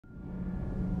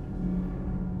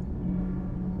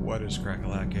What is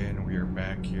Crackalakin? We are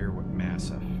back here with Mass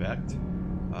Effect.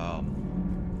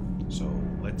 So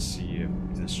let's see if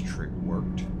this trick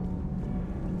worked.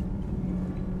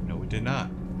 No, it did not.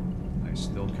 I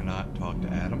still cannot talk to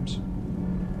Adams.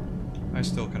 I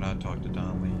still cannot talk to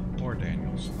Donnelly or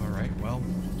Daniels. Alright, well,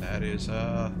 that is,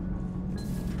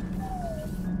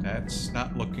 that's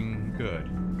not looking good.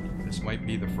 This might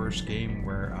be the first game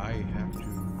where I have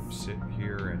to sit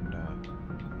here and,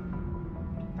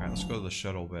 alright, let's go to the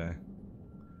shuttle bay.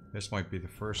 This might be the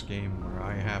first game where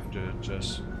I have to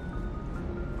just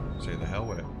say the hell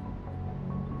with it.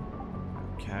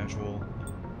 Casual.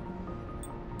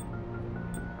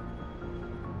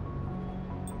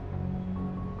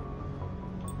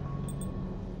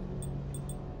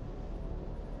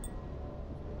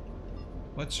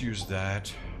 Let's use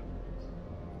that.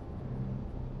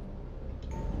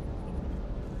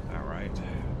 Alright.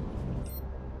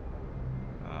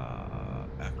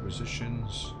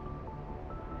 Acquisitions.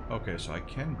 Okay, so I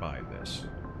can buy this.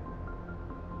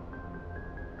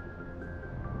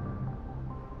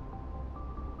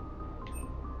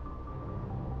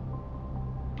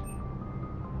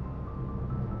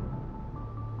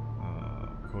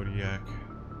 Kodiak.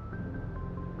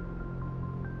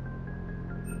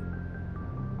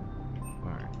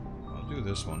 Alright, I'll do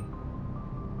this one.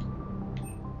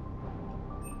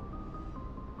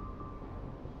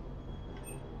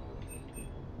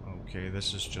 Okay,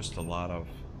 this is just a lot of...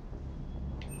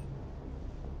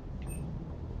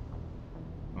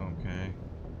 Okay.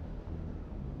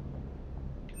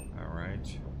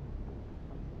 Alright.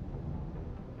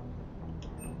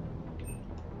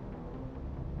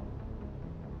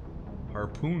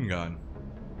 Harpoon gun.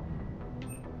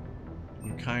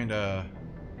 I'm kinda...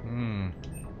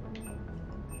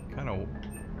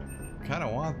 Kinda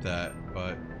want that,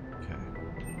 but... Okay.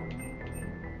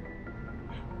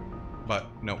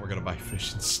 But, no, we're gonna buy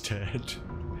fish instead.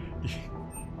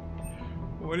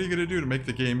 What are you gonna do to make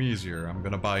the game easier? I'm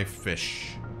gonna buy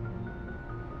fish.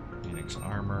 Phoenix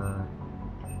armor.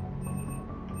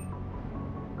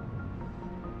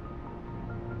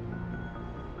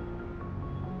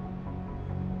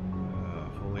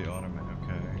 Fully automatic,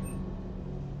 okay.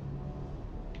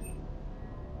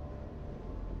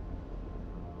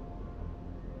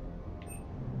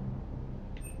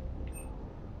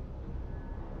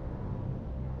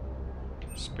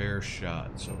 Spare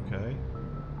shots, okay.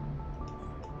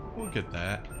 We'll get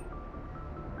that.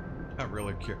 Not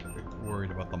really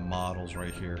worried about the models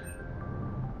right here.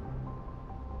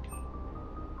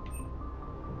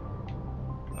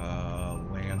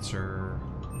 Lancer.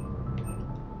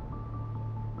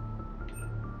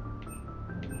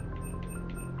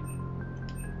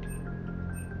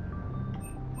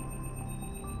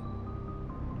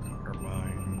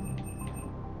 Carbine.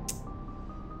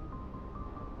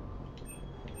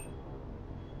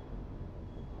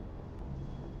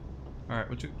 Alright,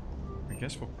 we'll do... I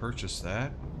guess we'll purchase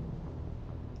that.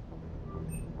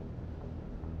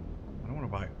 I don't want to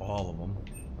buy all of them.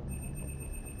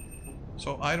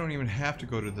 So I don't even have to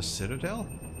go to the Citadel?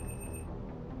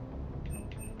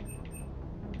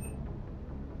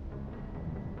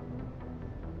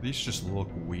 These just look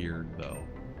weird, though.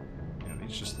 Yeah,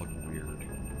 these just look weird.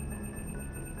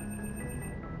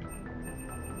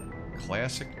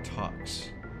 Classic Tux.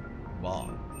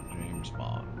 Bond. James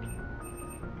Bond.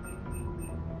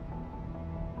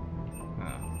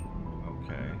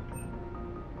 Okay.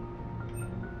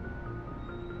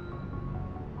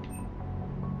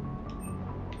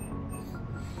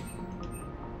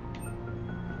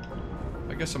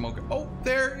 I guess I'm okay. Oh,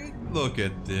 there! Look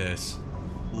at this.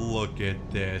 Look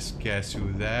at this. Guess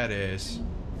who that is?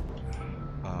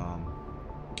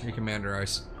 Hey, Commander, I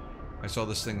saw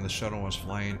this thing. The shuttle was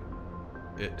flying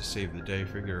it to save the day.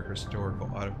 Figure a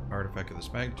historical artifact of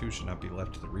this magnitude should not be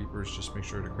left to the Reapers. Just make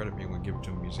sure to credit me when give it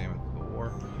to a museum after the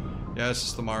war. Yeah, this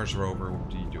is the Mars rover. What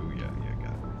do you do? Yeah,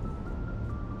 got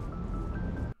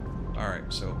it.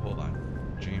 Alright, so hold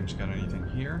on. James got anything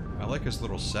here? I like his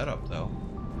little setup, though.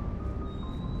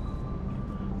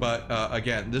 But,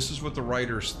 again, this is what the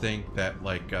writers think that,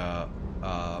 like,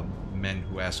 men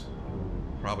who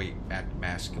probably act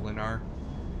masculine are.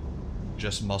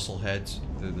 Just muscle heads.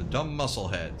 They're the dumb muscle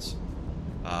heads.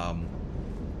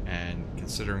 And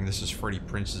considering this is Freddie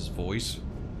Prince's voice,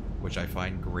 which I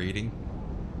find grating,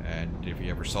 and if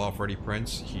you ever saw Freddie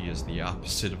Prince, he is the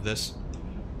opposite of this.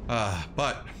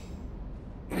 But...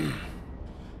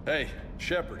 Hey,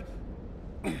 Shepard.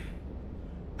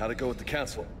 How'd it go with the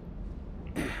council?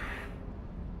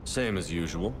 Same as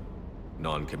usual.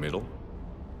 Non-committal.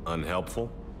 Unhelpful.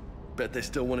 Bet they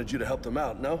still wanted you to help them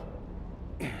out, no?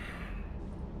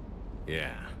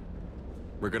 Yeah.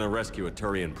 We're gonna rescue a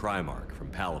Turian Primarch from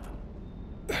Palaven.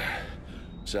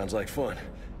 Sounds like fun.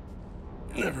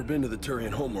 Never been to the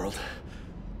Turian homeworld.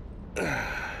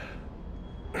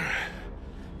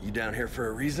 You down here for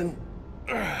a reason?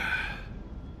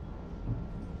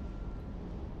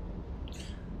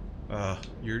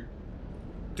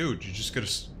 Dude, you're just gonna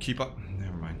keep up.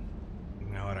 Never mind.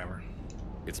 No, whatever.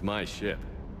 It's my ship.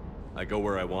 I go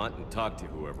where I want and talk to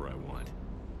whoever I want.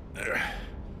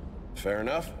 Fair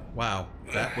enough. Wow,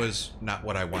 that was not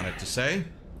what I wanted to say.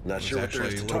 Not sure what there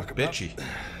is to talk about. Bitchy.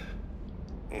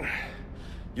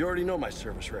 You already know my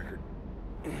service record.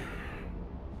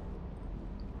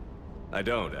 I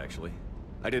don't, actually.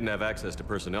 I didn't have access to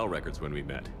personnel records when we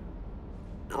met.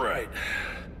 Right.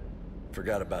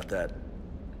 Forgot about that.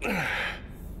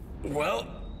 Well...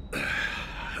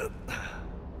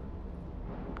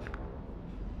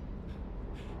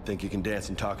 Think you can dance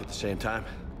and talk at the same time?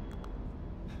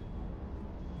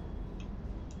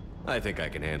 I think I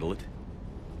can handle it.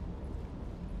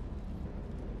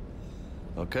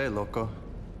 Okay, loco.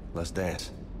 Let's dance.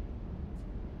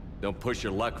 Don't push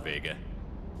your luck, Vega.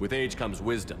 With age comes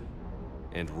wisdom.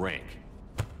 And rank.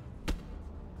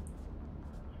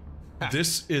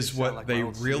 This is what like they my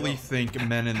old really CEO. think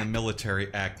men in the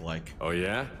military act like. Oh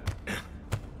yeah?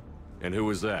 And who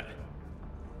was that?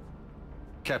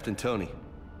 Captain Tony.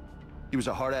 He was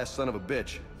a hard-ass son of a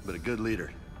bitch, but a good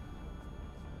leader.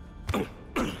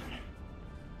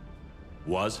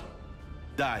 Was?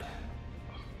 Died.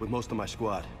 With most of my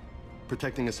squad.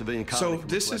 Protecting a civilian colony So from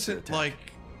this a collector isn't attack.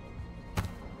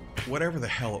 like whatever the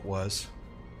hell it was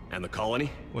And the colony?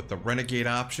 with the renegade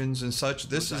options and such.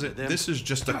 This Goes is on to them. this is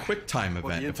just a quick time Well, the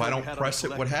event. If intel I we don't had on press the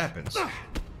it, what collectors. happens?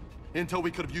 Intel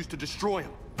we could have used to destroy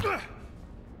him.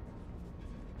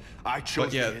 I chose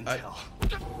But yeah, the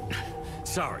intel.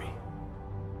 Sorry.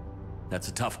 That's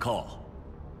a tough call.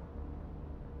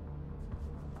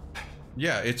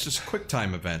 Yeah, it's just quick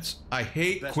time events. I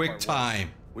hate Best quick part was,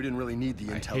 time. We didn't really need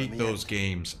the I intel in hate the those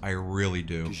games. I really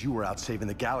do. Because you were out saving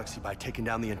the galaxy by taking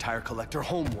down the entire collector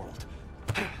homeworld.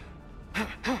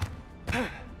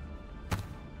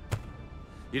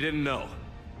 You didn't know.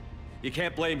 You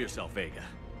can't blame yourself, Vega.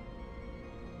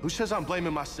 Who says I'm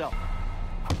blaming myself?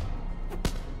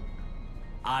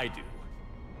 I do.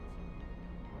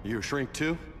 You a shrink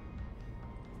too?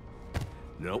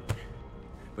 Nope.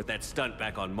 But that stunt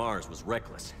back on Mars was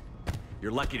reckless.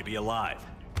 You're lucky to be alive.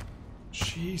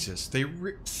 Jesus,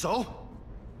 So?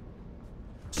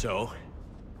 So,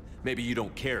 maybe you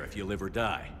don't care if you live or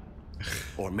die.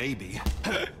 Or maybe.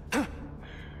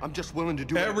 I'm just willing to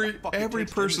do whatever the fuck it every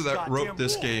takes to win person this that wrote goddamn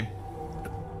this war.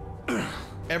 game,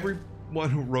 everyone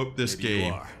who wrote this Maybe you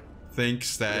game are.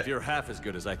 thinks But that if you're half as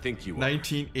good as I think you are,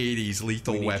 1980s We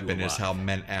Lethal need you Weapon is alive. how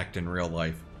men act in real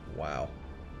life. Wow.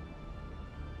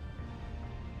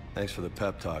 Thanks for the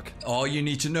pep talk. All you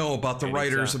need to know about the Anytime.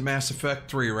 writers of Mass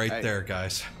Effect 3 right Hey. there,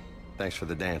 guys. Thanks for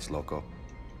the dance, loco.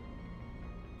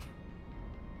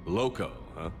 Loco,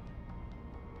 huh?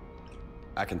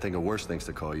 I can think of worse things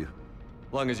to call you.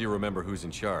 Long as you remember who's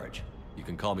in charge, you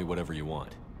can call me whatever you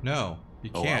want. No,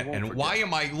 you Oh, I can't. won't And forget. why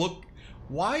am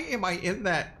I in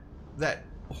that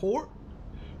whore?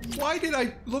 Why did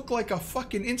I look like a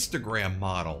fucking Instagram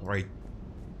model, right?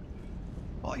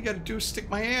 All you gotta do is stick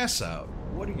my ass out.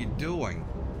 What are you doing?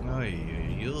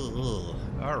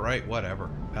 Alright, whatever.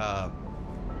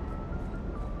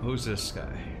 Who's this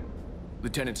guy?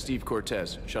 Lieutenant Steve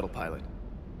Cortez, shuttle pilot.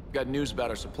 Got news about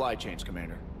our supply chains,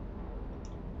 Commander.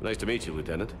 Nice to meet you,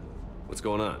 Lieutenant. What's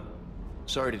going on?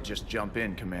 Sorry to just jump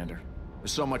in, Commander.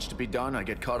 There's so much to be done, I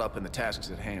get caught up in the tasks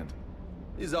at hand.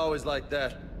 He's always like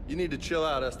that. You need to chill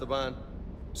out, Esteban.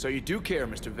 So you do care,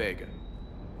 Mr. Vega?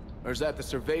 Or is that the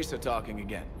Cerveza talking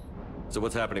again? So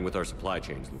what's happening with our supply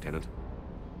chains, Lieutenant?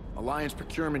 Alliance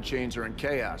procurement chains are in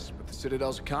chaos, but the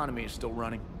Citadel's economy is still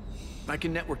running. I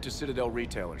can network to Citadel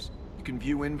retailers. You can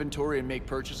view inventory and make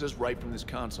purchases right from this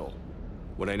console.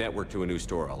 When I network to a new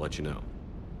store, I'll let you know.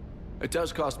 It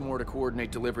does cost more to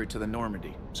coordinate delivery to the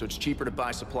Normandy, so it's cheaper to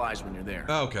buy supplies when you're there.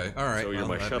 Okay, alright. So you're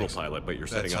my that shuttle makes- pilot, but you're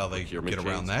That's setting how up they procurement get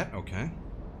around chains? that, okay.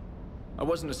 I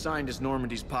wasn't assigned as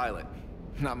Normandy's pilot.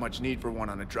 Not much need for one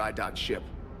on a dry dock ship.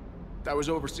 I was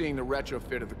overseeing the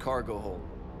retrofit of the cargo hold.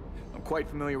 I'm quite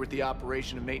familiar with the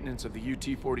operation and maintenance of the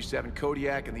UT-47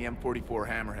 Kodiak and the M44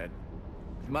 Hammerhead.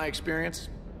 From my experience,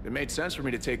 it made sense for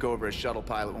me to take over as shuttle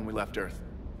pilot when we left Earth.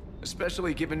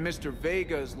 Especially given Mr.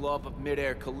 Vega's love of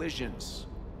mid-air collisions.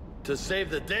 To save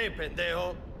the day,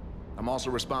 pendejo. I'm also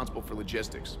responsible for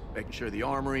logistics, making sure the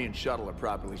armory and shuttle are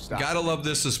properly stocked. Gotta love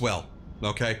this as well,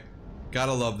 okay?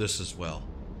 Gotta love this as well.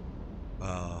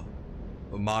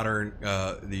 Modern,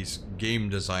 these game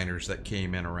designers that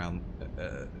came in around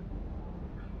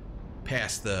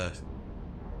past the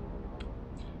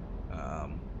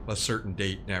a certain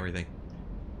date and everything.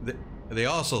 They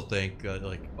also think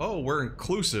like, oh, we're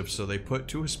inclusive, so they put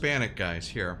 2 Hispanic guys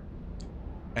here,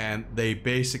 and they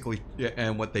basically,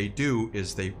 and what they do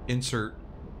is they insert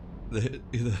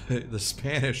the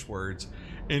Spanish words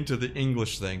into the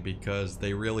English thing because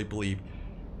they really believe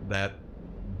that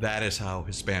that is how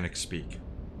Hispanics speak.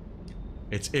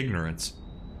 It's ignorance.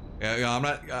 I'm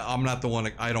not the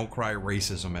one. I don't cry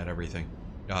racism at everything,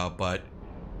 but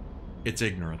it's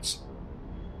ignorance.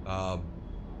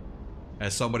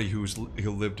 As somebody who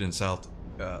lived in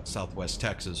Southwest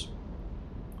Texas,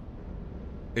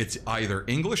 it's either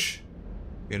English,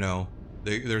 you know,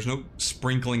 there's no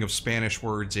sprinkling of Spanish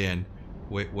words in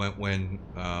when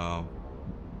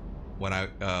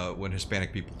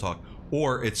Hispanic people talk,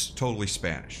 or it's totally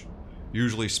Spanish.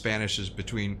 Usually Spanish is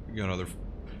between, you know,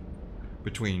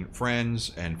 between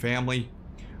friends and family,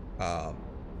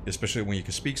 especially when you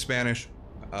can speak Spanish.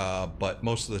 But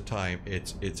most of the time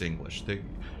it's English.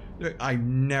 I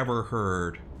never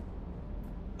heard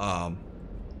a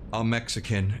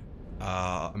Mexican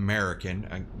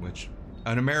American,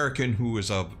 an American who is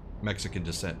of Mexican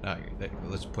descent.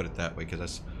 Let's put it that way, because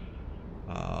that's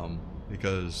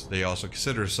because they also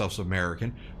consider themselves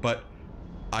American. But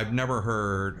I've never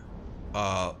heard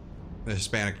a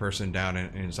Hispanic person down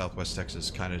in Southwest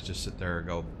Texas kind of just sit there and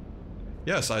go,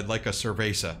 "Yes, I'd like a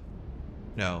cerveza."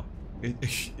 No,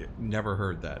 never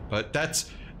heard that. But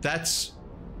that's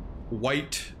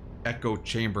white echo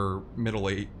chamber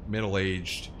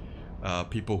middle-aged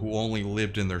people who only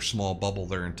lived in their small bubble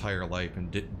their entire life and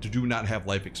do not have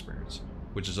life experience,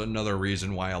 which is another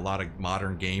reason why a lot of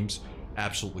modern games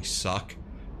absolutely suck,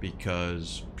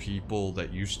 because people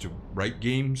that used to write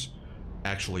games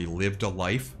actually lived a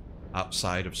life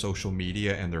outside of social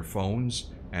media and their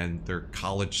phones and their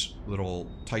college little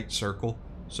tight circle.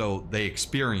 So they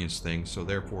experienced things, so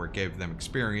therefore it gave them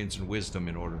experience and wisdom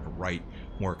in order to write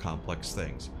more complex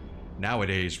things.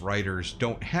 Nowadays, writers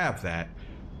don't have that.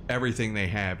 Everything they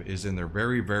have is in their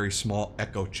very, very small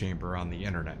echo chamber on the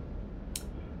internet.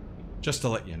 Just to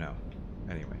let you know.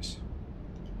 Anyways.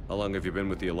 How long have you been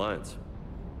with the Alliance?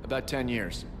 About 10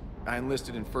 years. I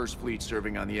enlisted in First Fleet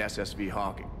serving on the SSV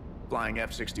Hawking, flying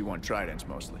F-61 Tridents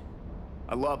mostly.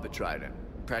 I love the Trident.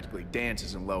 It practically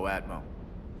dances in low atmo.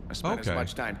 I spent as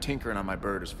much time tinkering on my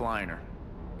bird as flying her.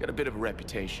 Got a bit of a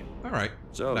reputation. All right.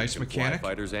 So nice you can mechanic. fly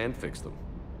fighters and fix them.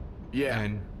 Yeah.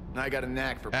 And I got a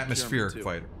knack for atmospheric too.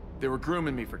 fighter. They were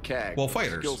grooming me for CAG. Well,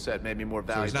 fighters. Skill set made me more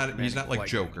valuable. So he's not like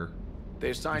Joker.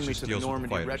 They assigned me to the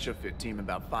Normandy the retrofit team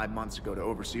about 5 months ago to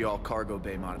oversee all cargo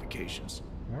bay modifications.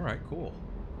 All right, cool.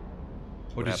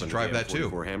 What does he drive that too?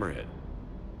 Hammerhead.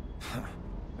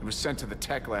 It was sent to the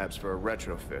tech labs for a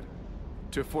retrofit.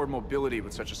 To afford mobility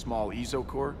with such a small ESO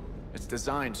core, its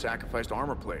design sacrificed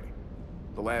armor plating.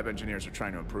 The lab engineers are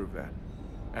trying to improve that.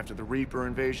 After the Reaper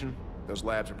invasion, those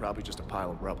labs are probably just a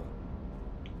pile of rubble.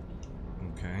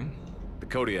 Okay. The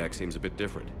Kodiak seems a bit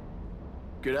different.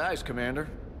 Good eyes, Commander.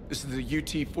 This is the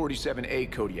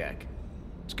UT-47A Kodiak.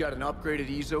 It's got an upgraded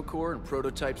ESO core and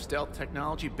prototype stealth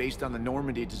technology based on the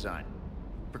Normandy design.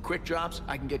 For quick drops,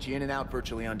 I can get you in and out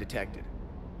virtually undetected.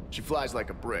 She flies like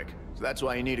a brick, so that's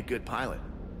why you need a good pilot.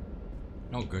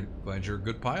 Oh, good. Glad you're a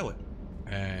good pilot.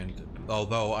 And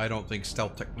although I don't think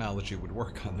stealth technology would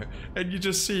work on there, and you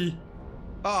just see,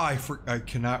 oh, I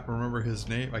cannot remember his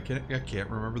name. I can't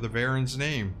remember the Baron's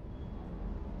name.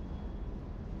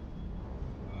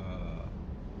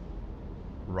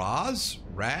 Raz?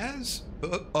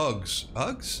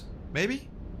 Uggs? Maybe?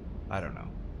 I don't know.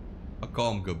 I'll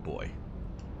call him Good Boy.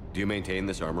 Do you maintain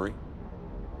this armory?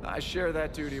 I share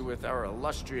that duty with our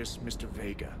illustrious Mr.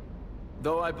 Vega.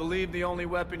 Though I believe the only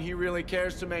weapon he really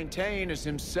cares to maintain is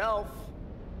himself.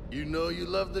 You know you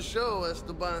love the show,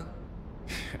 Esteban.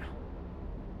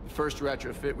 The first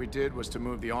retrofit we did was to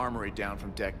move the armory down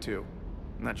from Deck 2.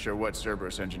 I'm not sure what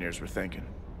Cerberus engineers were thinking.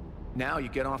 Now you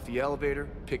get off the elevator,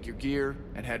 pick your gear,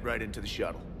 and head right into the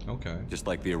shuttle. Okay. Just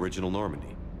like the original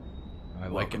Normandy.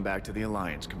 Welcome back to the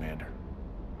Alliance, Commander.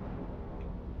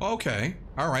 Okay.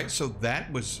 All right. So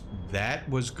that was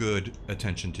good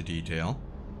attention to detail.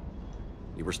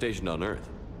 You were stationed on Earth.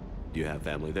 Do you have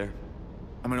family there?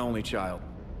 I'm an only child.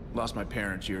 Lost my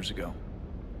parents years ago.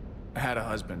 I had a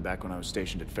husband back when I was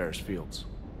stationed at Ferris Fields.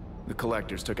 The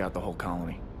collectors took out the whole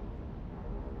colony.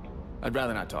 I'd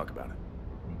rather not talk about it.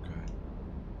 Okay.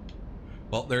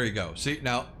 Well, there you go. See,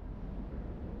 now,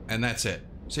 and that's it.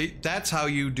 See, that's how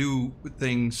you do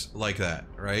things like that,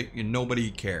 right?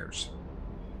 Nobody cares.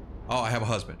 Oh, I have a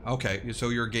husband. Okay, so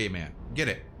you're a gay man. Get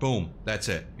it. Boom. That's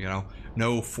it. You know,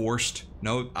 no forced.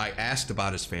 No, I asked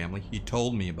about his family. He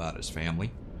told me about his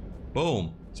family.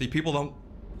 Boom. See, people don't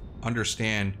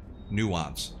understand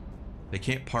nuance. They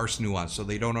can't parse nuance, so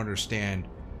they don't understand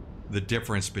the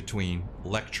difference between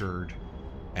lectured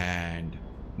and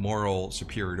moral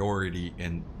superiority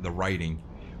in the writing,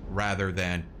 rather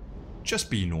than just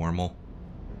be normal.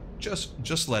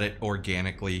 Just let it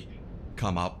organically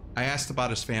come up. I asked about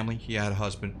his family. He had a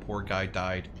husband. Poor guy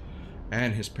died,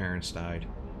 and his parents died.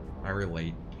 I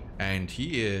relate. And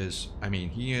he is, I mean,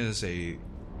 he's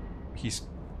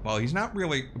well, he's not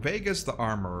really, Vega's the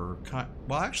armorer.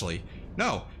 Well, actually,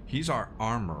 no, he's our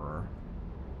armorer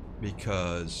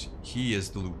because he is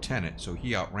the lieutenant, so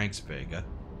he outranks Vega,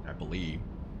 I believe.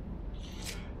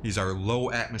 He's our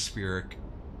low atmospheric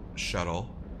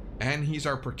shuttle, and he's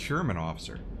our procurement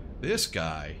officer. This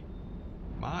guy,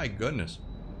 my goodness.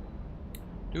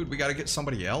 Dude, we gotta get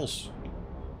somebody else.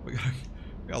 We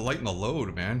gotta lighten the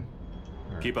load, man.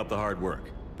 Right. Keep up the hard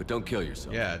work, but don't kill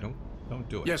yourself. Yeah, don't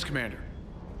do it. Yes, Commander.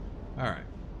 Alright.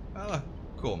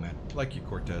 Cool, man. Like you,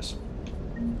 Cortez.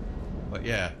 But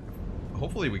yeah,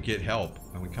 hopefully we get help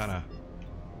and we kind of...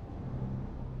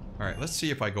 Alright, let's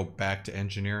see if I go back to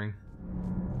engineering.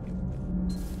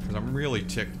 Because I'm really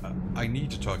ticked. I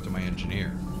need to talk to my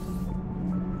engineer.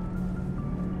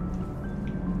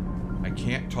 I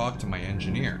can't talk to my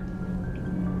engineer.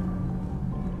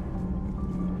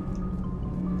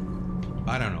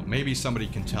 I don't know. Maybe somebody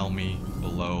can tell me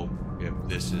below if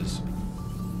this is...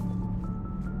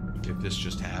 if this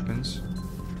just happens.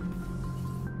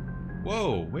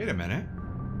 Whoa, wait a minute.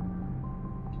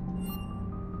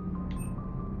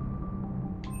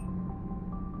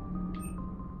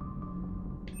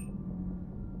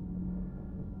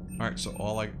 Alright, so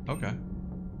all I... okay.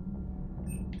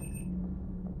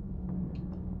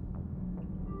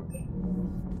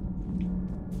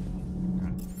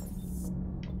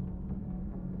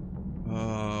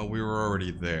 We were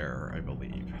already there, I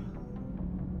believe.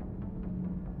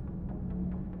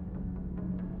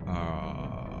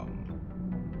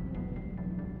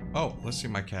 Oh, let's see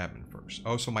my cabin first.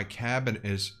 Oh, so my cabin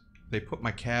is... they put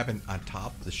my cabin on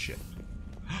top of the ship.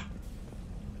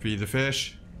 Feed the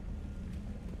fish.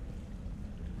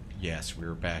 Yes,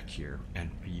 we're back here.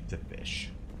 And feed the fish.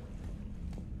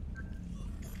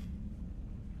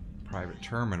 Private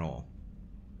terminal.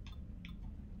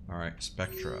 Alright,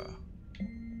 Spectra.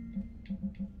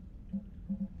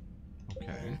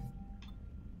 Okay.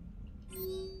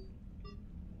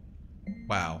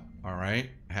 Wow.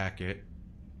 Alright. Hack it.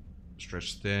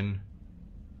 Stretch thin.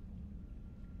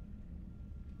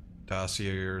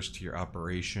 Dossiers to your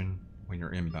operation when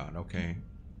you're inbound. Okay.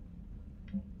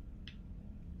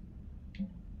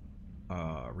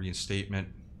 Reinstatement.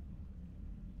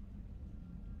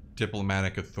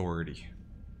 Diplomatic authority.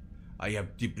 I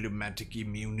have diplomatic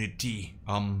immunity.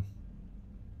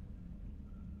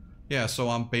 Yeah, so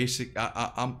I'm basic.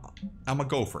 I'm a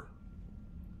gopher.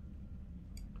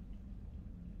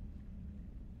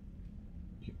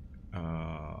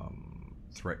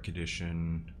 Threat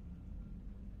condition.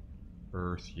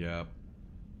 Earth, yep.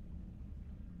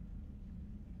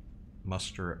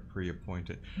 Muster at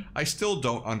pre-appointed. I still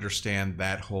don't understand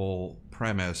that whole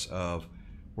premise of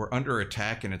we're under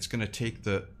attack and it's gonna take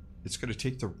the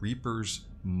Reapers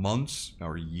months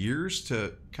or years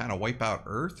to kind of wipe out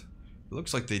Earth. It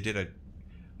looks like they did a...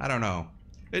 I don't know.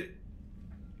 It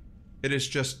is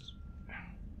just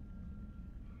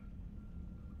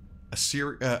a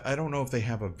series... I don't know if they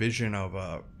have a vision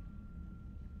of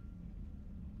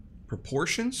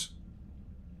proportions.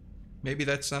 Maybe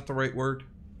that's not the right word,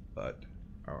 but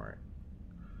alright.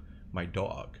 My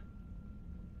dog.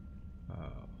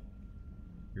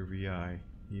 Your VI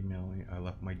emailing. I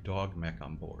left my dog mech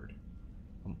on board.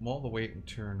 I'm all the way in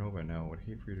Terra Nova now. Would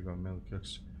hate for you to go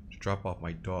Millicux to drop off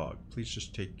my dog. Please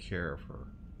just take care of her.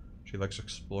 She likes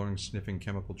exploring, sniffing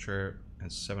chemical chair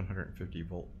and 750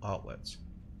 volt outlets.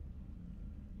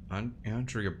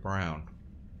 Andrea Brown.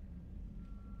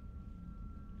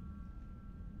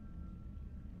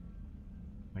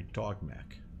 My dog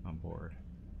mech on board.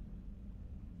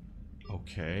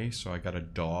 Okay, so I got a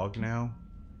dog now.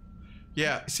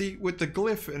 Yeah, see, with the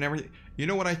glyph and everything, you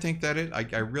know what I think that is?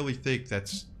 I really think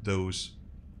that's those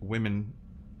women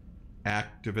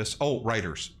activists,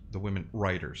 writers, the women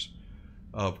writers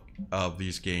of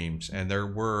these games. And there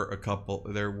were a couple,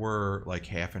 there were like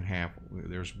half and half.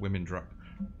 There's women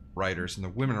writers, and the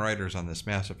women writers on this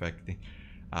Mass Effect thing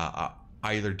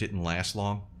either didn't last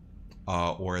long,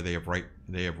 or they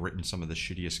have written some of the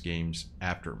shittiest games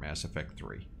after Mass Effect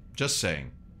 3. Just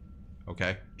saying.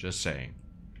 Okay? Just saying.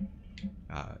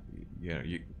 You know,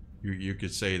 you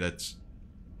could say that's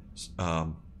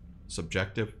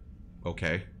subjective,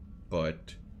 okay,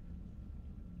 but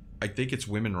I think it's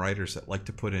women writers that like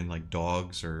to put in like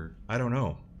dogs, or I don't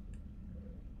know.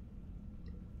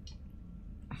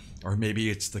 Or maybe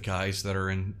it's the guys that are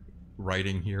in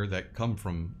writing here that come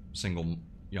from single,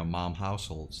 mom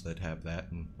households that have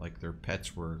that, and like their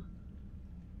pets were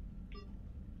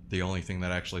the only thing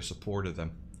that actually supported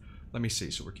them. Let me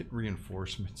see. So we're getting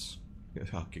reinforcements.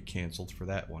 I'll get canceled for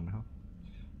that one,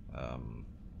 huh?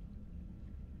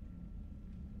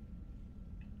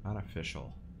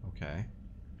 Unofficial. Okay.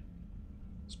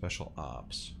 Special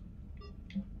ops.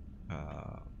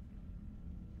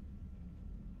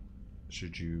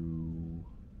 Should you...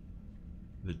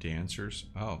 The dancers?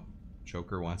 Oh,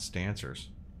 Joker wants dancers.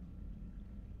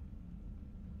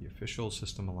 The official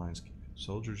system aligns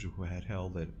soldiers who had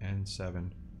held an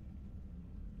N7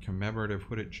 commemorative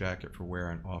hooded jacket for wear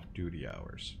on off-duty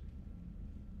hours.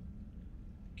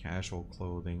 Casual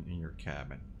clothing in your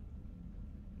cabin.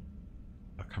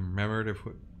 A commemorative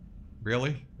hood.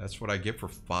 Really? That's what I get for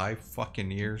 5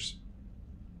 fucking years?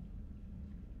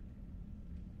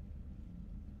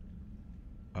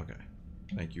 Okay.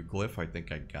 Thank you, Glyph. I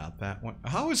think I got that one.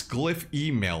 How is Glyph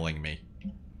emailing me?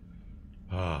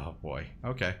 Oh, boy.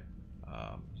 Okay.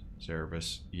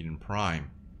 Service Eden Prime.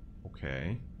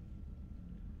 Okay.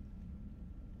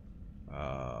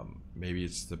 Maybe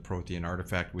it's the Prothean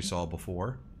artifact we saw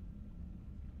before.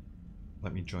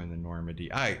 Let me join the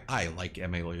Normandy. I like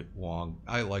Emily Wong.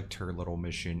 I liked her little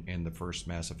mission in the first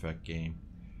Mass Effect game.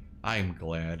 I'm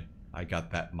glad I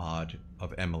got that mod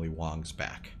of Emily Wong's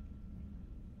back.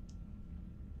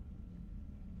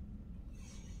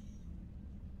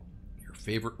 Your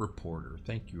favorite reporter.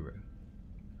 Thank you.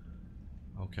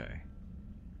 Okay.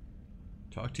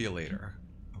 Talk to you later.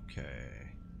 Okay.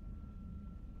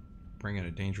 Bring in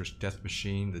a dangerous death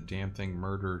machine. The damn thing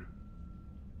murdered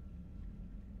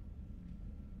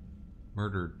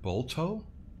Bolto?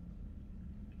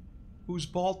 Who's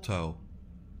Balto?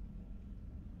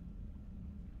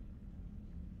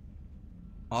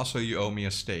 Also, you owe me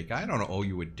a steak. I don't owe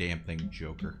you a damn thing,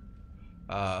 Joker.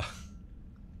 I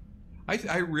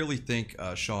really think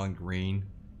Sean Green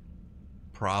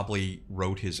probably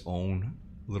wrote his own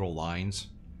little lines.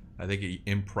 I think he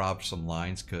improv some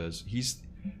lines because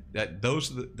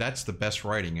that's the best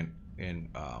writing in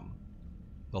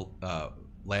the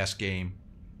last game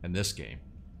and this game.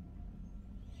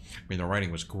 I mean, the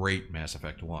writing was great. Mass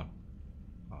Effect 1.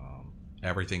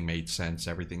 Everything made sense.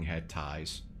 Everything had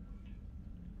ties.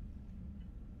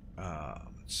 Let's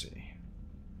see.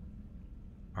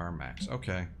 Armax.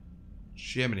 Okay.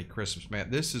 Jiminy Christmas,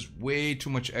 man. This is way too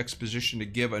much exposition to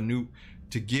give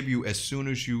you as soon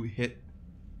as you hit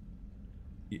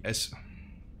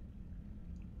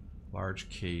large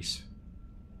case.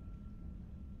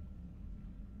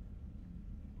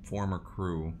 Former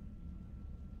crew.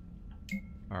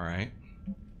 All right.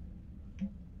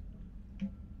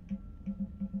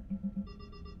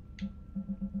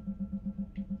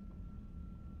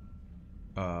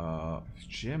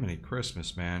 Jiminy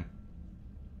Christmas, man.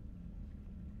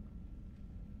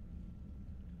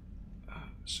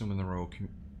 Assuming the role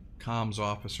comms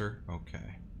officer.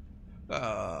 Okay.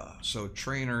 So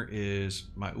trainer is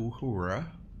my Uhura.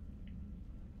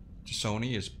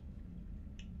 Sony is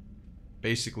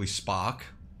basically Spock.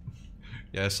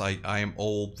 Yes, I am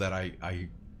old that I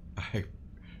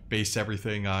base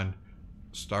everything on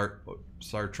Star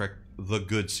Trek The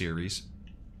Good series.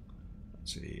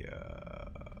 Let's see.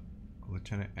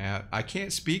 Lieutenant I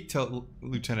can't speak to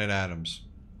Lieutenant Adams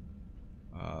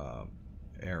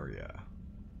area.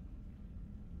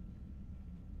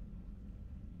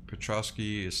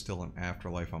 Petrovsky is still in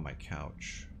afterlife on my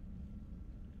couch.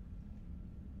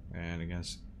 And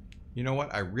against, you know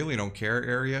what? I really don't care,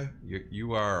 area.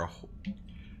 You're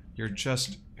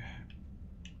just.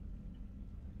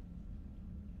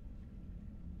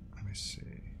 Let me see.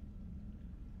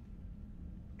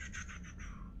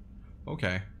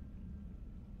 Okay.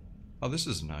 Oh, this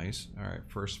is nice. All right,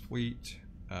 First Fleet.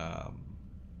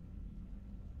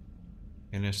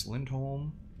 Innes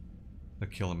Lindholm. The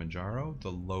Kilimanjaro,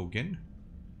 the Logan,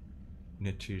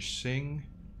 Nitish Singh,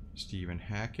 Stephen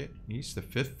Hackett. He's the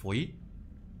 5th Fleet.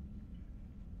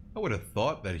 I would have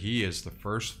thought that he is the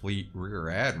First Fleet Rear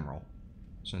Admiral,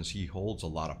 since he holds a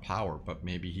lot of power. But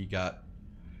maybe he got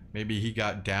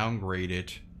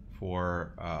downgraded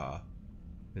for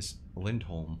this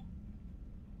Lindholm.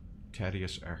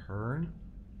 Thaddeus Ahern,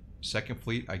 2nd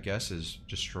Fleet, I guess, is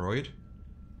destroyed.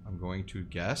 I'm going to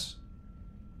guess.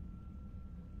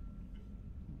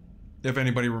 If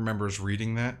anybody remembers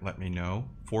reading that, let me know.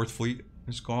 4th Fleet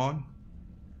is gone.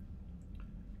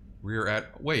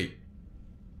 Wait.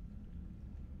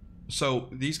 So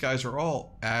these guys are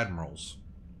all admirals.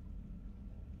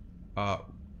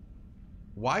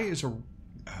 Why is a...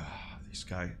 this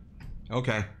guy...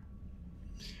 Okay.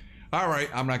 Alright,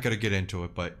 I'm not going to get into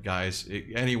it, but guys,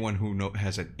 anyone who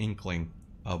has an inkling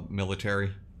of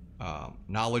military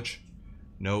knowledge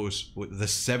knows the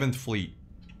 7th Fleet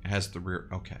has the rear...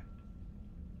 Okay.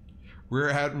 Rear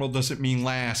Admiral doesn't mean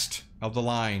last of the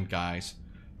line, guys.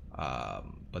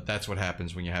 But that's what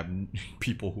happens when you have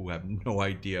people who have no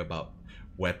idea about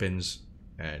weapons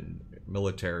and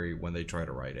military when they try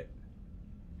to write it.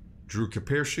 Drew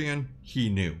Kapirsian, he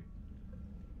knew.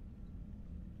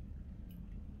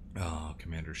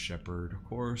 Commander Shepard, of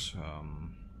course.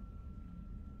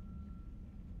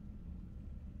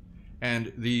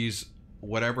 And these,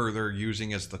 whatever they're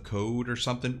using as the code or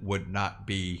something, would not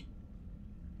be...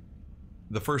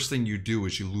 The first thing you do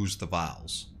is you lose the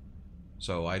vowels.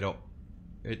 So I don't...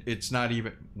 It's not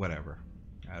even... Whatever.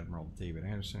 Admiral David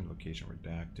Anderson, location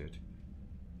redacted.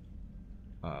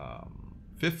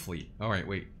 5th Fleet. Alright,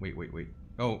 wait.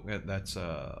 Oh,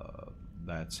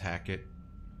 that's Hackett.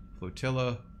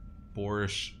 Flotilla.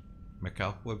 Boris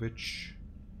Mikhalkovich.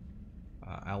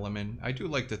 Alaman. I do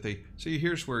like that they... See,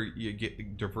 here's where you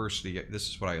get diversity. This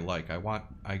is what I like.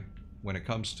 When it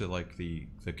comes to, like, the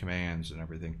commands and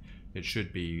everything, it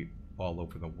should be all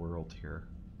over the world here.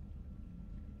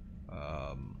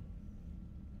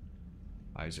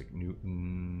 Isaac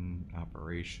Newton,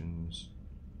 operations,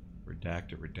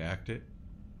 redacted.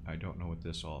 I don't know what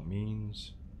this all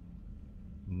means.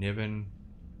 Niven,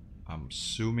 I'm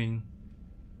assuming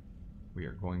we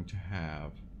are going to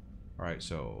have... Alright,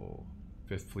 so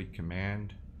 5th Fleet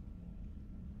Command.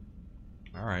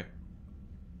 Alright.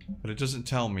 But it doesn't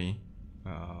tell me.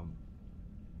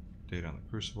 Data on the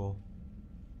Crucible.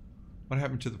 What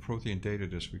happened to the Prothean data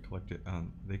disk we collected?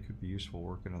 They could be useful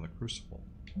working on the Crucible.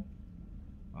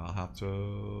 I'll have to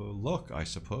look, I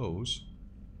suppose.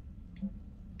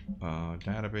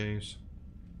 Database.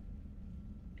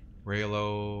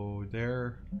 Raylo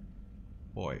there.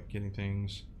 Boy, getting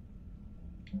things.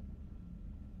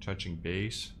 Touching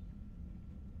base.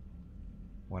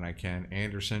 When I can.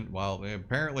 Anderson. Well,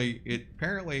 apparently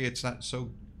it's not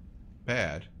so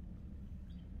bad.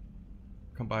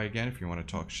 Come by again if you want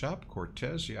to talk shop.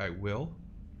 Cortez, yeah, I will.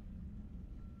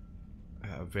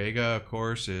 Vega, of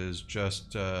course, is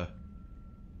just yeah,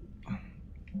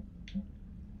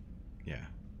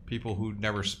 people who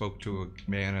never spoke to a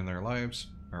man in their lives,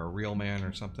 or a real man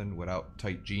or something, without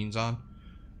tight jeans on,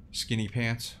 skinny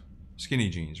pants, skinny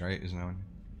jeans, right? Isn't that one?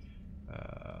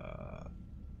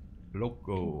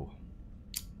 Loco.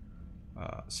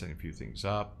 Setting a few things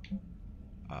up.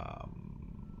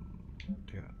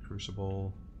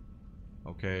 Crucible.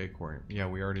 Okay, aquarium. Yeah,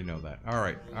 we already know that.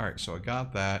 Alright, so I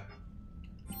got that.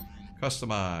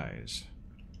 Customize.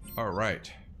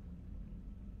 Alright.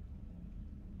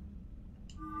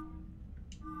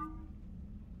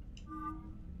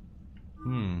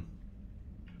 I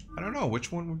don't know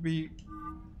which one would be...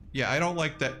 Yeah, I don't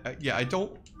like that. Yeah, I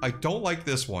don't like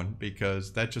this one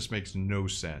because that just makes no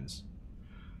sense.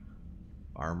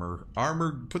 Armor,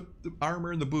 put the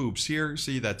armor in the boobs. Here,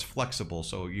 see, that's flexible,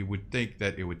 so you would think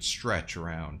that it would stretch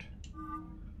around.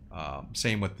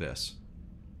 Same with this.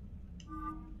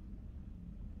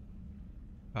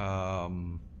 Yeah,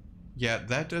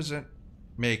 that doesn't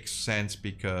make sense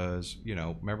because, you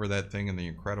know, remember that thing in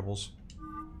The Incredibles?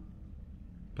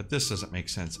 But this doesn't make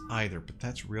sense either, but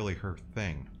that's really her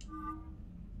thing.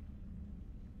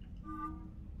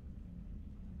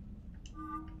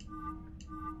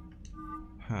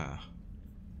 Huh.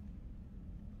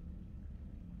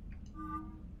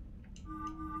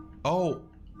 Oh,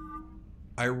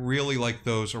 I really like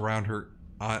those around her,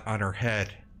 on her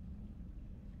head.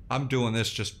 I'm doing this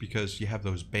just because you have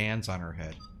those bands on her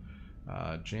head.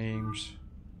 James.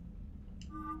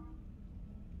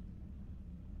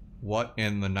 What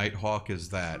in the Nighthawk is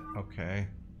that? Okay.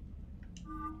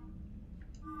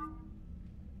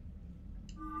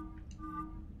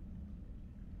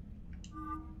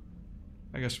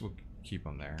 I guess we'll keep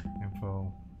them there.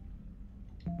 Info.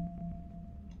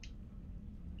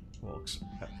 We'll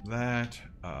accept that.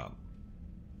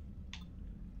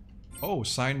 Oh,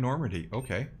 sign Normandy.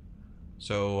 Okay.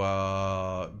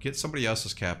 So, get somebody else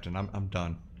as captain. I'm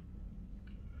done.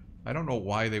 I don't know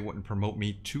why they wouldn't promote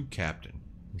me to captain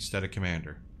instead of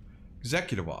commander.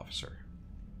 Executive officer.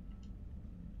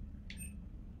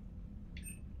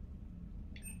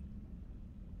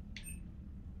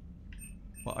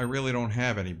 Well, I really don't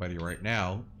have anybody right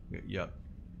now. Yep.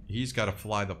 He's got to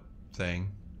fly the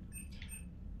thing.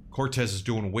 Cortez is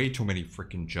doing way too many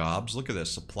freaking jobs. Look at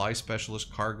this. Supply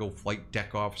specialist, cargo, flight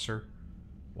deck officer.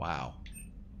 Wow.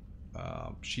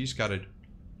 She's got a...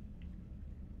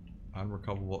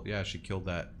 Unrecoverable... Yeah, she killed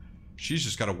that. She's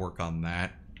just got to work on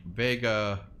that.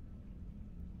 Vega.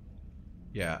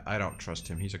 Yeah, I don't trust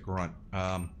him. He's a grunt.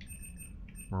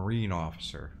 Marine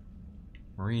officer.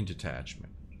 Marine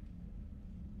detachment.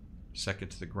 Second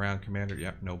to the ground commander.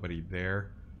 Yep, nobody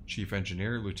there. Chief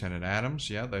engineer, Lieutenant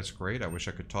Adams. Yeah, that's great. I wish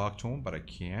I could talk to him, but I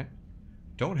can't.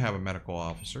 Don't have a medical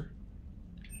officer.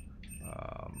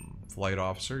 Flight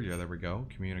officer. Yeah, there we go.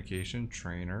 Communication,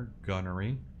 trainer,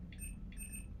 gunnery.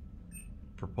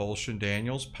 Propulsion,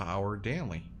 Daniels. Power,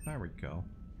 Danley. There we go.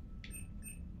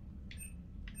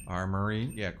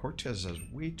 Armory. Yeah, Cortez has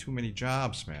way too many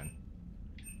jobs, man.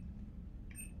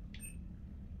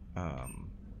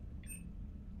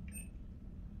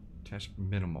 Test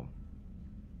minimum.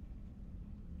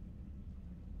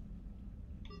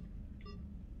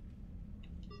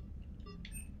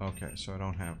 Okay, so I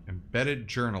don't have embedded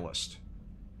journalist.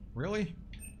 Really?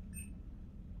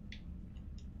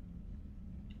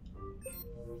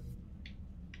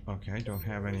 Okay, don't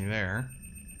have any there.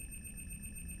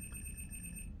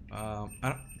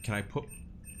 Can I put?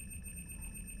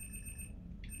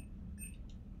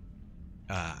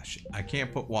 Shit, I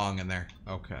can't put Wong in there.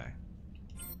 Okay.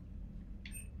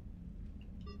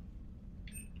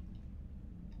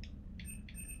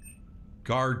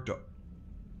 Guard dog.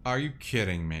 Are you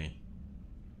kidding me?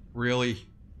 Really?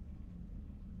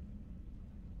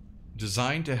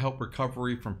 Designed to help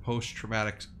recovery from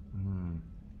post-traumatic...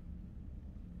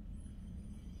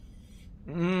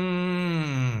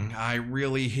 I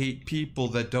really hate people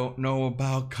that don't know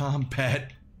about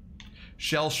combat.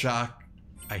 Shell shock.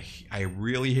 I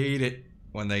really hate it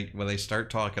when they start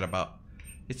talking about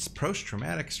it's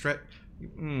post-traumatic stress.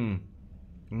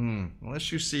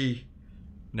 Unless you see...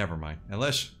 Never mind.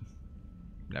 Unless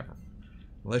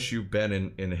you've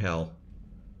been in hell,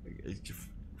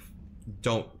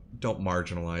 don't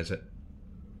marginalize it.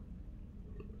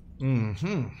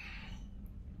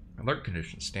 Alert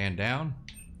condition. Stand down.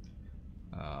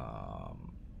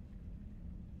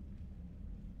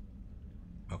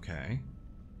 Okay.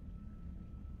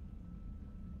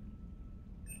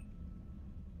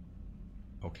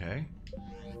 Okay.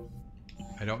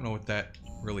 I don't know what that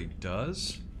really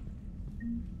does.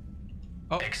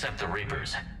 Oh. Except the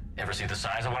Reapers. Ever see the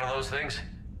size of one of those things?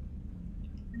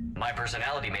 My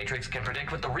personality matrix can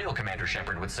predict what the real Commander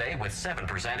Shepard would say with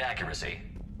 7% accuracy.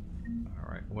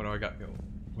 Alright, what do I got?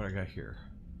 What do I got here?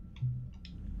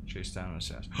 Chase down an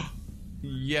assassin.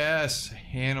 Yes!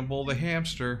 Hannibal the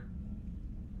hamster.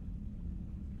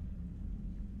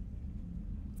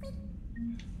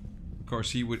 Of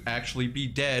course, he would actually be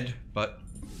dead, but...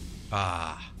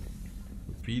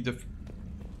 Feed the...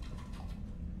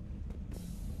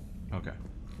 Okay.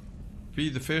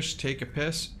 Feed the fish, take a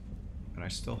piss. And I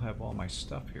still have all my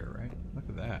stuff here, right? Look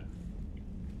at that.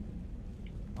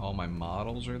 All my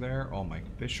models are there. All my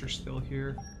fish are still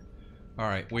here.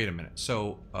 Alright, wait a minute.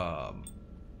 So,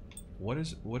 what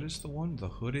is the one? The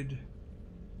hooded?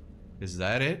 Is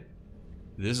that it?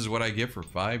 This is what I get for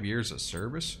 5 years of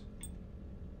service?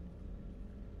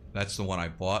 That's the one I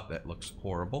bought. That looks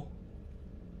horrible.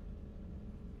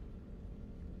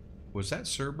 Was that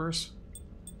Cerberus?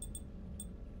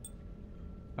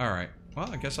 Alright.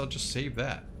 Well, I guess I'll just save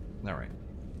that. Alright.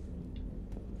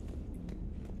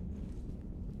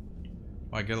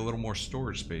 Well, I get a little more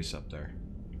storage space up there.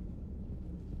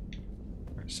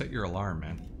 Alright, set your alarm,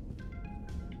 man.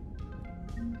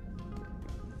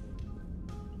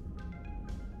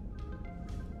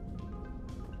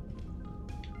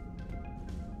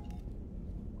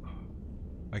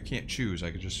 I can't choose,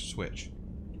 I could just switch.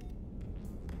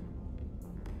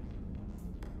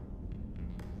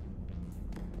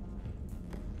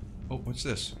 Oh, what's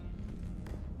this?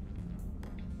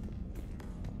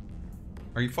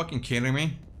 Are you fucking kidding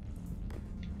me?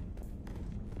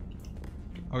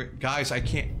 Okay, guys, I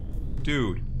can't...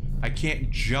 Dude, I can't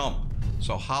jump.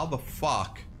 So how the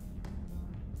fuck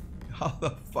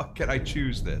can I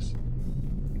choose this?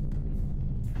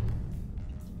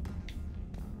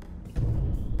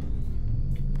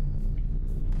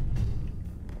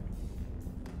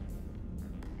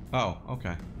 Oh,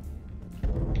 okay.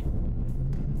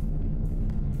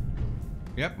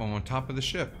 Yep, I'm on top of the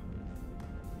ship.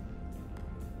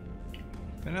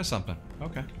 And that's something.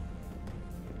 Okay.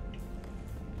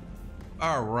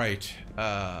 Alright.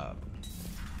 I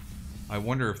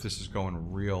wonder if this is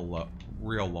going real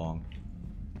long.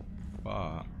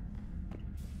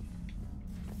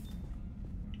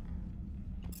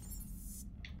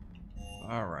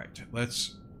 Alright,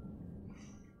 let's...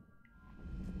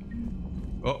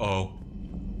 Uh-oh.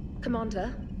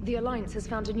 Commander, the Alliance has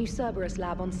found a new Cerberus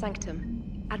lab on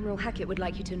Sanctum. Admiral Hackett would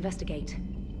like you to investigate.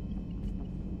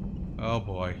 Oh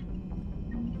boy.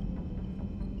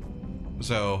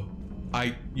 So,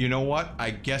 you know what?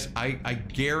 I guess I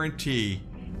guarantee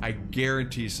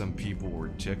some people were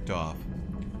ticked off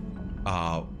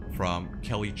from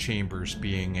Kelly Chambers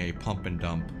being a pump and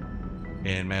dump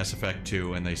in Mass Effect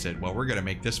 2, and they said, well, we're gonna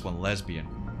make this one lesbian.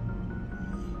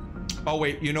 Oh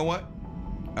wait, you know what?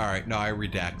 All right, no, I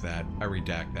redact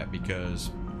that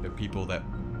because the people that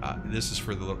this is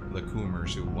for the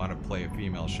Coomers who want to play a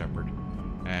female shepherd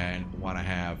and want to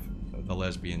have the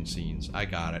lesbian scenes. I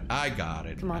got it.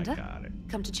 Commander, I got it.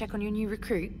 come to check on your new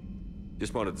recruit.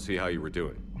 Just wanted to see how you were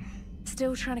doing.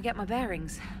 Still trying to get my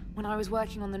bearings. When I was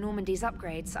working on the Normandy's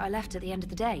upgrades, I left at the end of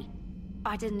the day.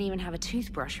 I didn't even have a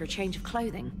toothbrush or a change of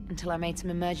clothing until I made some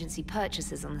emergency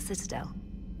purchases on the Citadel.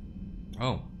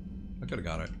 Oh, I could have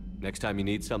got it. Next time you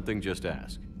need something, just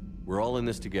ask. We're all in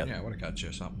this together. Yeah, I would have got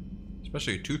you something.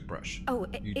 Especially a toothbrush. Oh,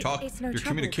 it's no your trouble,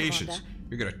 communications. Commander.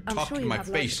 You're gonna I'm talk sure to you my have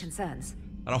face. larger concerns.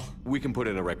 We can put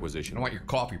in a requisition. I don't want your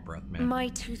coffee breath, man. My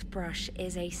toothbrush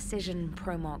is a Cision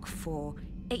Pro Mark IV.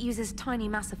 It uses tiny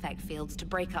Mass Effect fields to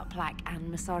break up plaque and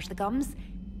massage the gums.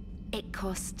 It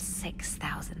costs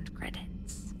 6,000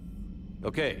 credits.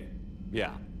 Okay,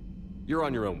 yeah. You're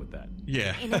on your own with that.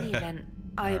 Yeah. In any event,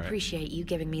 I All right. appreciate you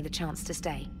giving me the chance to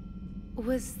stay.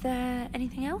 Was there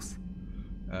anything else?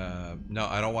 No,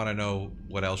 I don't want to know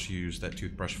what else you used that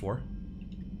toothbrush for.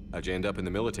 How'd you end up in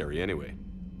the military anyway?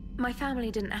 My family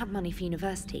didn't have money for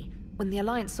university. When the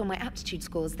Alliance saw my aptitude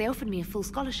scores, they offered me a full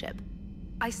scholarship.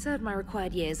 I served my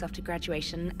required years after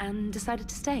graduation and decided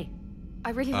to stay.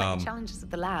 I really like the challenges of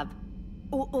the lab.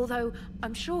 Although,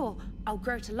 I'm sure I'll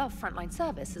grow to love frontline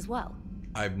service as well.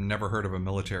 I've never heard of a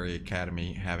military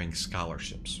academy having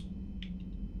scholarships.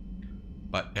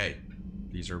 But hey,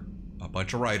 these are a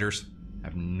bunch of writers.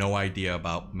 Have no idea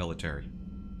about military.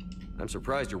 I'm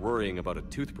surprised you're worrying about a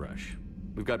toothbrush.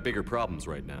 We've got bigger problems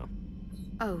right now.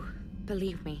 Oh,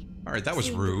 believe me. All right, that was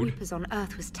Seeing rude. The Reapers on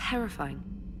Earth was terrifying.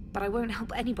 But I won't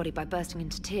help anybody by bursting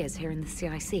into tears here in the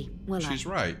CIC, will I? She's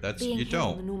right. That's Being you here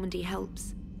on the don't. Normandy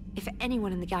helps. If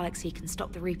anyone in the galaxy can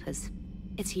stop the Reapers,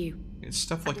 it's you. It's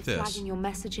stuff And like if this. flagging your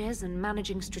messages and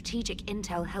managing strategic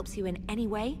intel helps you in any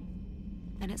way,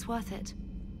 then it's worth it.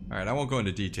 All right, I won't go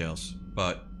into details,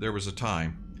 but there was a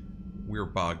time we were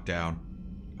bogged down.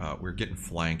 We were getting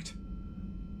flanked.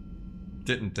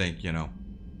 Didn't think, you know.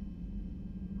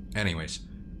 Anyways.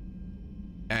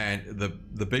 And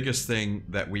the biggest thing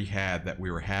that we had that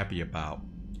we were happy about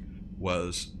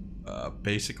was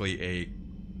basically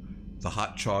the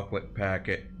hot chocolate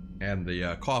packet and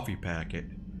the coffee packet.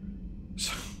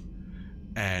 So,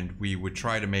 and we would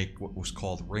try to make what was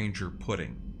called Ranger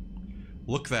pudding.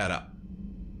 Look that up.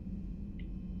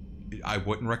 I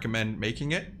wouldn't recommend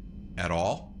making it at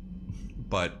all,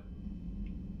 but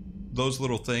those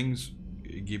little things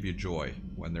give you joy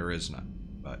when there is none.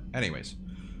 But anyways.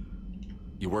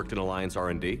 You worked in Alliance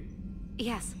R&D?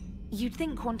 Yes, you'd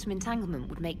think quantum entanglement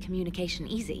would make communication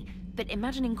easy, but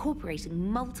imagine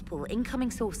incorporating multiple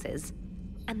incoming sources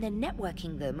and then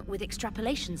networking them with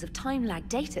extrapolations of time-lag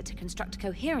data to construct a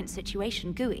coherent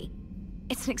situation GUI.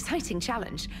 It's an exciting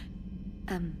challenge.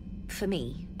 For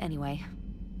me, anyway.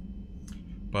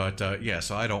 But, yeah,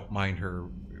 so I don't mind her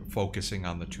focusing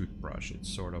on the toothbrush.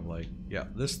 It's sort of like, yeah,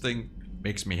 this thing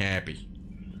makes me happy.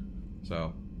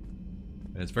 So,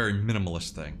 and it's a very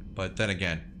minimalist thing. But then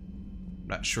again, I'm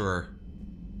not sure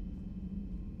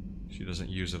she doesn't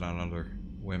use it on other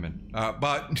women.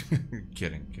 But,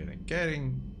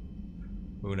 kidding.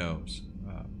 Who knows?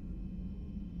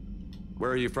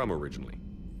 Where are you from originally?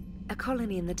 A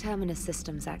colony in the Terminus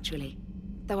systems, actually.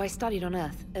 Though I studied on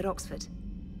Earth, at Oxford.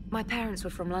 My parents were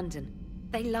from London.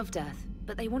 They loved Earth,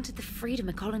 but they wanted the freedom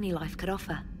a colony life could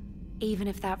offer. Even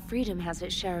if that freedom has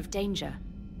its share of danger.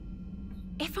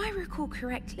 If I recall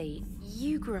correctly,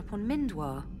 you grew up on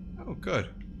Mindwar. Oh, good.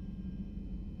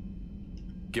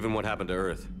 Given what happened to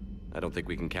Earth, I don't think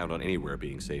we can count on anywhere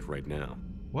being safe right now.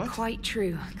 What? Quite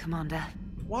true, Commander.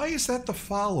 Why is that the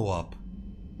follow-up?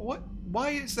 What? Why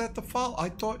is that the follow? I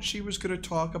thought she was going to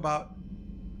talk about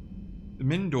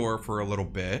Mindor for a little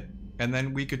bit, and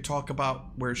then we could talk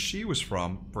about where she was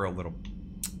from for a little.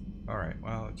 All right.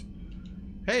 Well, it's...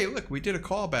 Hey, look, we did a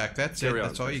callback. That's it.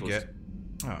 That's all you get.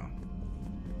 Oh.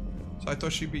 So I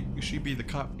thought she'd be the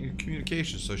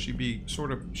communication. So she'd be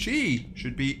sort of. She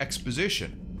should be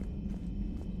exposition.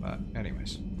 But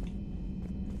anyways,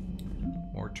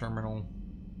 more terminal.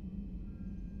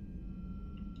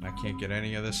 I can't get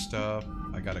any of this stuff.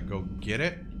 I gotta go get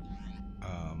it.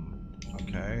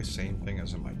 Okay, same thing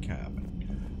as in my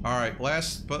cabin. Alright,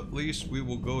 last but least, we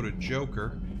will go to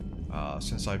Joker.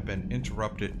 Since I've been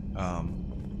interrupted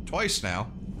twice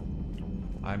now,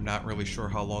 I'm not really sure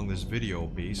how long this video will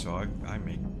be, so I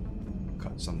may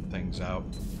cut some things out,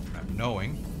 not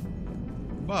knowing.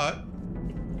 But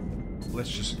let's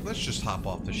just hop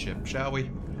off the ship, shall we?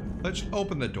 Let's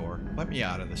open the door. Let me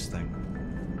out of this thing.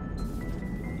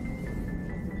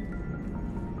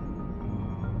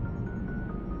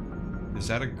 Is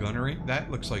that a gunnery?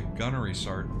 That looks like gunnery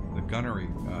sergeant. The gunnery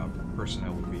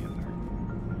personnel would be in there.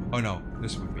 Oh no,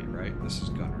 this would be, right? This is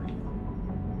gunnery.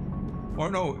 Oh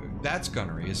no, that's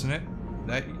gunnery, isn't it?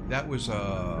 That was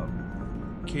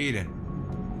Caden.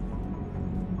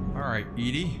 All right,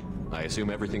 Edie. I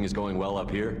assume everything is going well up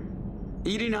here?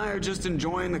 Edie and I are just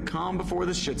enjoying the calm before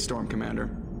the shitstorm, Commander.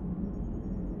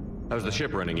 How's the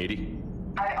ship running, Edie?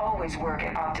 I always work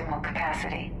at optimal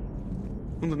capacity.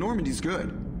 Well, the Normandy's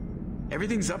good.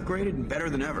 Everything's upgraded and better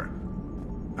than ever.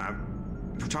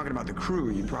 If we're talking about the crew,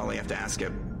 you'd probably have to ask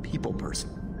a people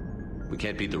person. We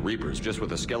can't beat the Reapers just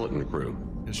with a skeleton crew.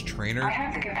 His trainer? I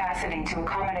have the capacity to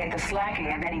accommodate the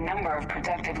slacking of any number of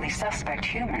productively suspect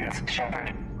humans,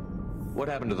 Shepard. What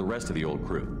happened to the rest of the old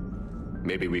crew?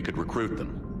 Maybe we could recruit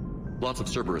them. Lots of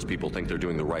Cerberus people think they're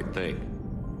doing the right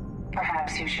thing.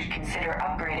 Perhaps you should consider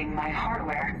upgrading my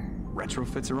hardware.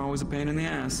 Retrofits are always a pain in the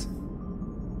ass.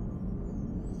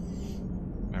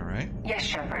 All right. Yes,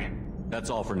 Shepard. That's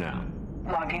all for now.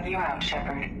 Logging you out,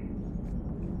 Shepard.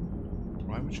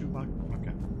 Why would you log?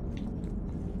 Okay.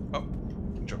 Oh,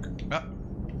 Joker. Ah.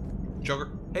 Joker.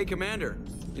 Hey, Commander.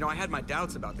 You know, I had my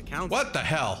doubts about the Council. What the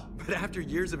hell? But after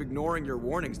years of ignoring your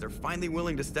warnings, they're finally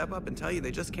willing to step up and tell you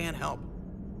they just can't help.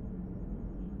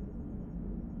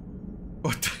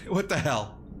 What the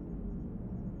hell?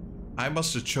 I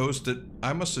must have chose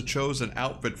an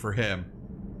outfit for him.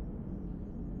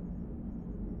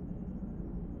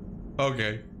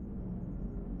 Okay.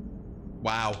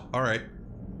 Wow. All right.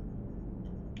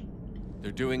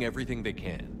 They're doing everything they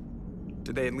can.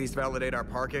 Did they at least validate our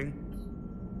parking?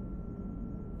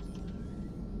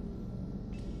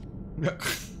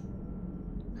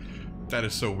 That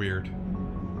is so weird.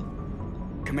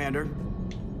 Commander?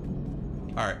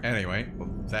 Alright, anyway,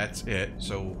 that's it.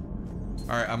 So,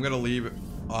 alright, I'm gonna leave it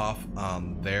off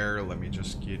on there. Let me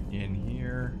just get in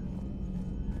here.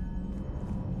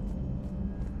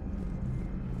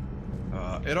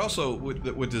 It also, with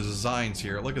the designs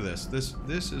here, look at this.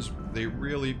 This is, they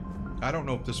really, I don't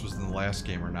know if this was in the last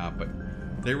game or not, but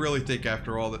they really think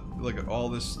after all that, look at all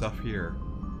this stuff here.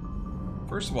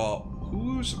 First of all,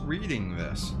 who's reading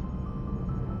this?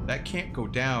 That can't go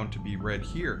down to be read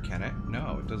here, can it?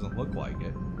 No, it doesn't look like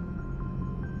it.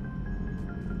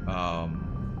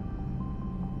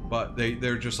 But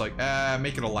they're just like,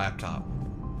 make it a laptop.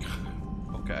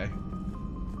 Okay.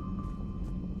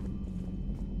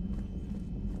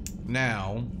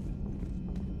 Now,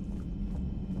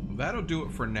 that'll do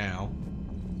it for now.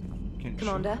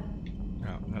 Commander?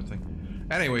 No, nothing.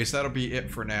 Anyways, that'll be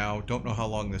it for now. Don't know how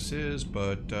long this is,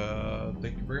 but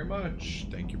thank you very much.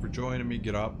 Thank you for joining me.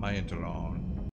 Get off my internet on.